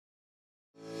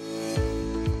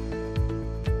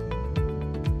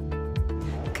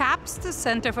CAPST,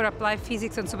 Center for Applied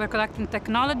Physics and Superconducting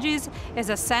Technologies, is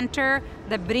a center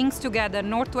that brings together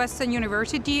Northwestern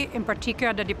University, in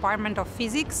particular the Department of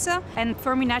Physics, and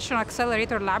Fermi National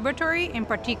Accelerator Laboratory, in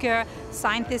particular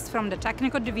scientists from the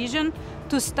technical division,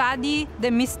 to study the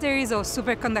mysteries of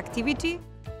superconductivity.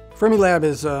 Fermilab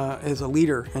is a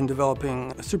leader in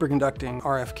developing superconducting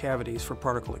RF cavities for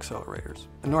particle accelerators.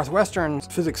 The Northwestern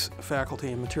physics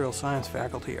faculty and material science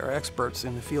faculty are experts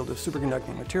in the field of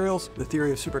superconducting materials, the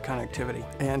theory of superconductivity.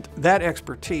 And that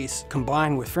expertise,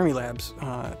 combined with Fermilab's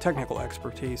technical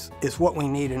expertise, is what we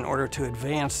need in order to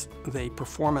advance the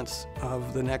performance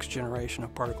of the next generation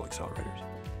of particle accelerators.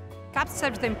 CAPST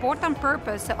serves the important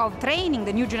purpose of training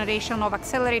the new generation of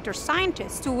accelerator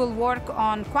scientists who will work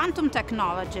on quantum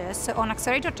technologies, on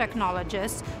accelerator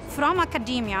technologies, from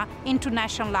academia into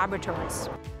national laboratories.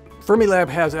 Fermilab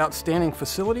has outstanding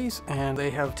facilities, and they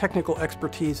have technical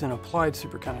expertise in applied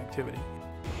superconductivity.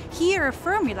 Here at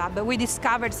Fermilab, we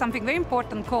discovered something very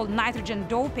important called nitrogen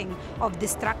doping of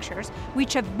these structures,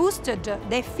 which have boosted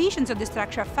the efficiency of the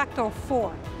structure a factor of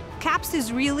 4. CAPST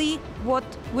is really what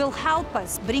will help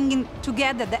us bringing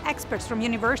together the experts from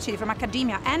university, from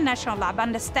academia and national lab,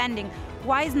 understanding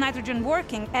why is nitrogen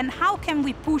working and how can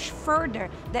we push further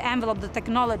the envelope of the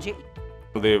technology.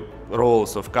 The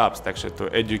roles of CAPST actually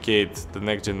to educate the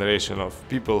next generation of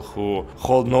people who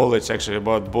hold knowledge actually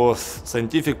about both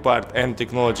scientific part and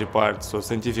technology part, so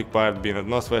scientific part being at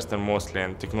Northwestern mostly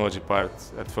and technology part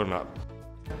at Fermilab.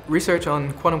 Research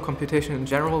on quantum computation in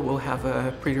general will have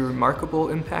a pretty remarkable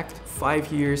impact.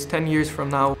 5 years, 10 years from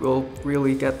now, we'll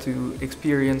really get to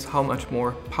experience how much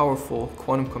more powerful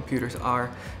quantum computers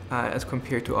are as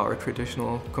compared to our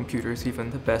traditional computers, even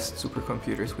the best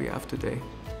supercomputers we have today.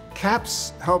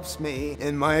 CAPST helps me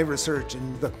in my research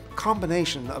in the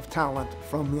combination of talent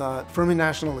from the Fermi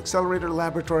National Accelerator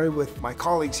Laboratory with my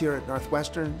colleagues here at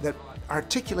Northwestern that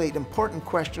articulate important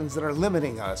questions that are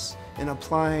limiting us in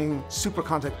applying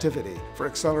superconductivity for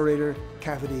accelerator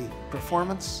cavity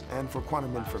performance and for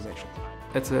quantum information.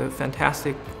 It's a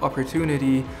fantastic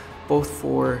opportunity both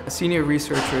for senior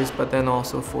researchers but then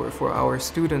also for our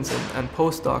students and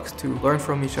postdocs to learn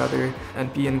from each other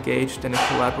and be engaged in a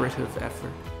collaborative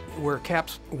effort. Where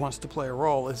CAPST wants to play a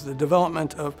role is the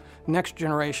development of next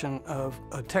generation of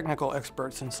technical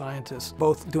experts and scientists,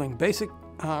 both doing basic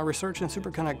research in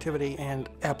superconductivity and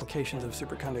applications of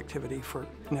superconductivity for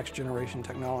next generation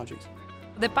technologies.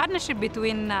 The partnership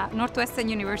between Northwestern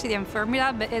University and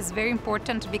Fermilab is very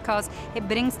important because it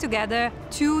brings together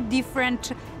two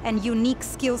different and unique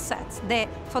skill sets: the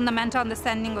fundamental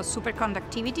understanding of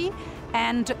superconductivity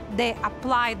and the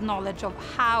applied knowledge of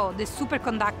how the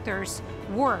superconductors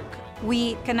work.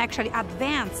 We can actually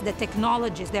advance the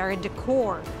technologies that are at the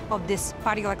core of these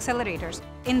particle accelerators.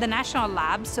 In the national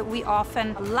labs, we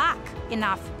often lack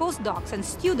enough postdocs and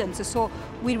students, so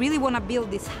we really want to build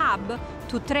this hub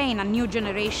to train a new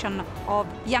generation of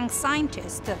young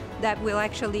scientists that will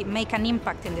actually make an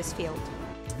impact in this field.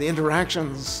 The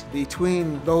interactions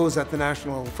between those at the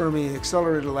National Fermi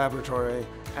Accelerator Laboratory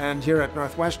and here at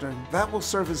Northwestern, that will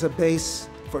serve as a base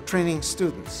for training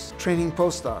students, training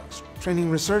postdocs,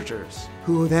 training researchers,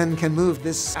 who then can move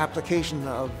this application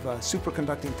of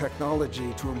superconducting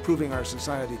technology to improving our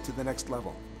society to the next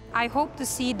level. I hope to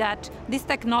see that these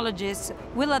technologies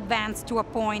will advance to a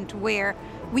point where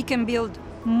we can build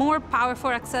more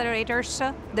powerful accelerators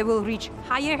that will reach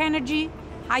higher energy,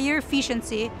 higher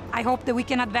efficiency. I hope that we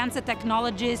can advance the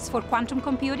technologies for quantum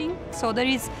computing. So there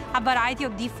is a variety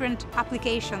of different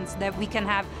applications that we can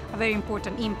have a very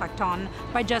important impact on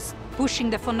by just pushing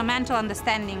the fundamental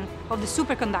understanding of the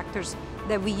superconductors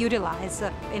that we utilize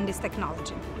in this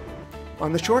technology.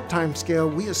 On the short time scale,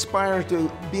 we aspire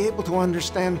to be able to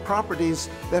understand properties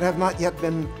that have not yet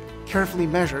been carefully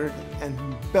measured and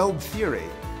build theory,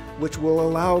 which will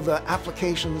allow the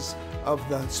applications of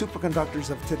the superconductors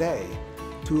of today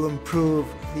to improve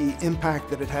the impact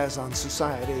that it has on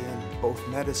society in both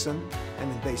medicine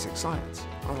and in basic science.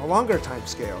 On a longer time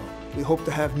scale, we hope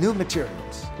to have new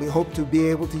materials. We hope to be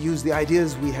able to use the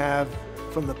ideas we have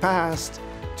from the past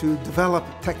to develop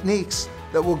techniques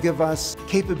that will give us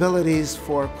capabilities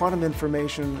for quantum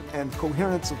information and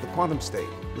coherence of the quantum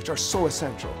state, which are so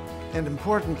essential. And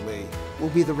importantly, will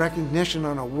be the recognition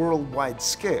on a worldwide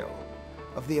scale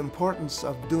of the importance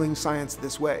of doing science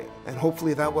this way. And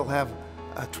hopefully that will have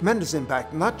a tremendous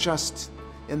impact, not just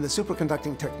in the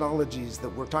superconducting technologies that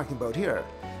we're talking about here,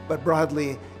 but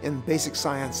broadly in basic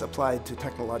science applied to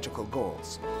technological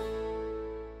goals.